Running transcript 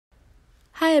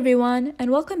Hi everyone, and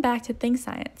welcome back to Think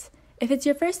Science. If it's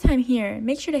your first time here,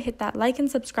 make sure to hit that like and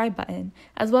subscribe button,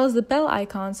 as well as the bell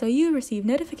icon so you receive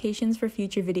notifications for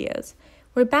future videos.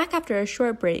 We're back after a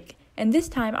short break, and this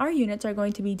time our units are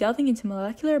going to be delving into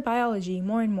molecular biology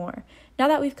more and more, now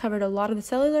that we've covered a lot of the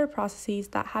cellular processes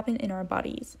that happen in our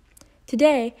bodies.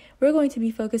 Today, we're going to be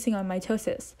focusing on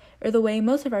mitosis, or the way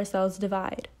most of our cells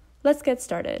divide. Let's get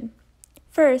started.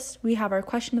 First, we have our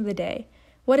question of the day.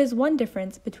 What is one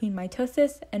difference between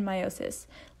mitosis and meiosis?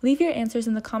 Leave your answers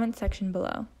in the comment section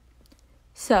below.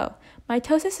 So,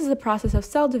 mitosis is the process of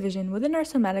cell division within our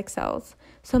somatic cells.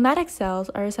 Somatic cells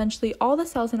are essentially all the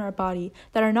cells in our body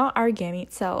that are not our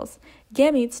gamete cells.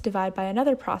 Gametes divide by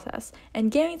another process,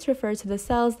 and gametes refer to the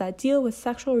cells that deal with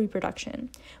sexual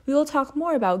reproduction. We will talk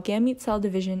more about gamete cell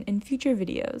division in future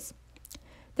videos.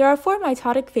 There are 4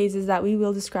 mitotic phases that we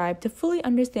will describe to fully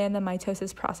understand the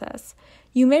mitosis process.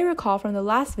 You may recall from the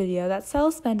last video that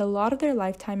cells spend a lot of their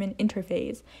lifetime in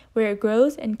interphase, where it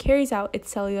grows and carries out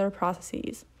its cellular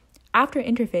processes. After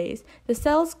interphase, the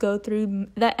cells go through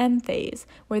the M phase,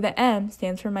 where the M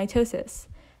stands for mitosis.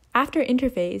 After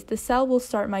interphase, the cell will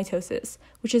start mitosis,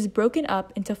 which is broken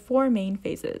up into 4 main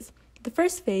phases. The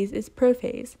first phase is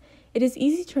prophase. It is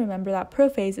easy to remember that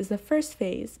prophase is the first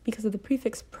phase because of the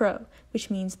prefix pro, which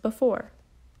means before.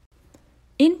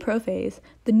 In prophase,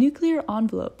 the nuclear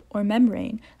envelope, or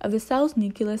membrane, of the cell's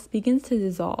nucleus begins to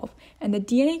dissolve, and the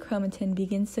DNA chromatin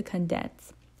begins to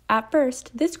condense. At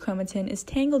first, this chromatin is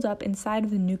tangled up inside of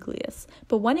the nucleus,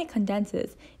 but when it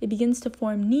condenses, it begins to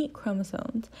form neat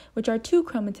chromosomes, which are 2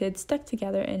 chromatids stuck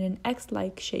together in an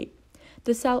X-like shape.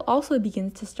 The cell also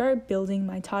begins to start building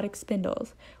mitotic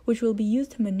spindles, which will be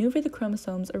used to maneuver the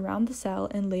chromosomes around the cell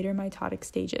in later mitotic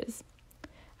stages.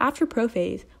 After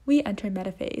prophase, we enter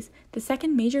metaphase, the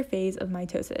second major phase of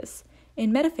mitosis.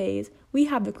 In metaphase, we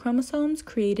have the chromosomes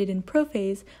created in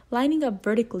prophase lining up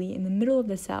vertically in the middle of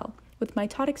the cell, with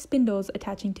mitotic spindles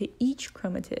attaching to each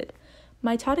chromatid.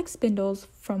 Mitotic spindles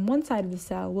from one side of the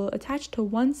cell will attach to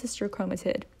one sister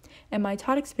chromatid, and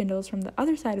mitotic spindles from the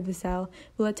other side of the cell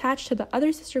will attach to the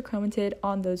other sister chromatid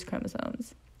on those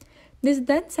chromosomes. This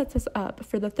then sets us up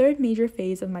for the third major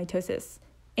phase of mitosis,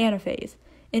 anaphase.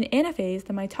 In anaphase,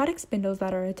 the mitotic spindles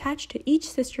that are attached to each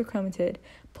sister chromatid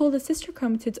pull the sister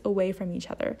chromatids away from each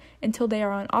other until they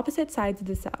are on opposite sides of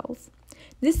the cells.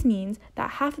 This means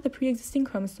that half of the pre-existing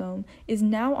chromosome is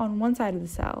now on one side of the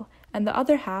cell, and the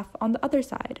other half on the other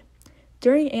side.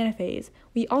 During anaphase,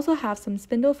 we also have some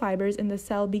spindle fibers in the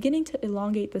cell beginning to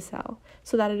elongate the cell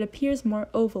so that it appears more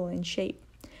oval in shape.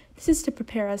 This is to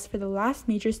prepare us for the last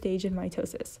major stage of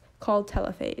mitosis, called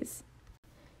telophase.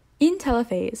 In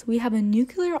telophase, we have a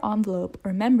nuclear envelope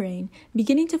or membrane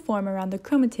beginning to form around the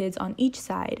chromatids on each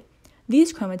side.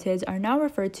 These chromatids are now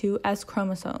referred to as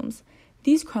chromosomes.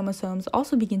 These chromosomes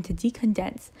also begin to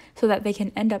decondense so that they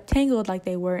can end up tangled like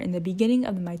they were in the beginning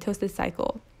of the mitosis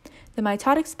cycle. The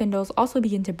mitotic spindles also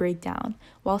begin to break down,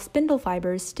 while spindle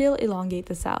fibers still elongate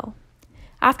the cell.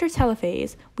 After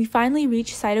telophase, we finally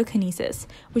reach cytokinesis,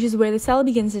 which is where the cell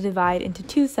begins to divide into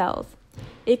 2 cells.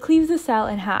 It cleaves the cell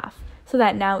in half, so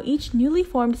that now each newly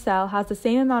formed cell has the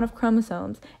same amount of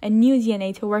chromosomes and new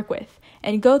DNA to work with,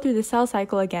 and go through the cell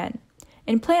cycle again.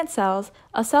 In plant cells,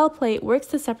 a cell plate works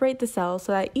to separate the cells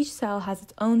so that each cell has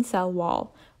its own cell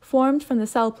wall, formed from the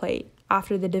cell plate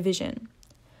after the division.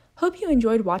 Hope you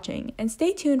enjoyed watching, and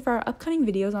stay tuned for our upcoming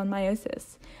videos on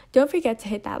meiosis. Don't forget to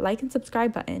hit that like and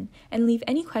subscribe button, and leave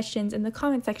any questions in the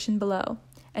comment section below.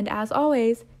 And as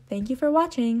always, thank you for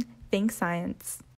watching Think Science.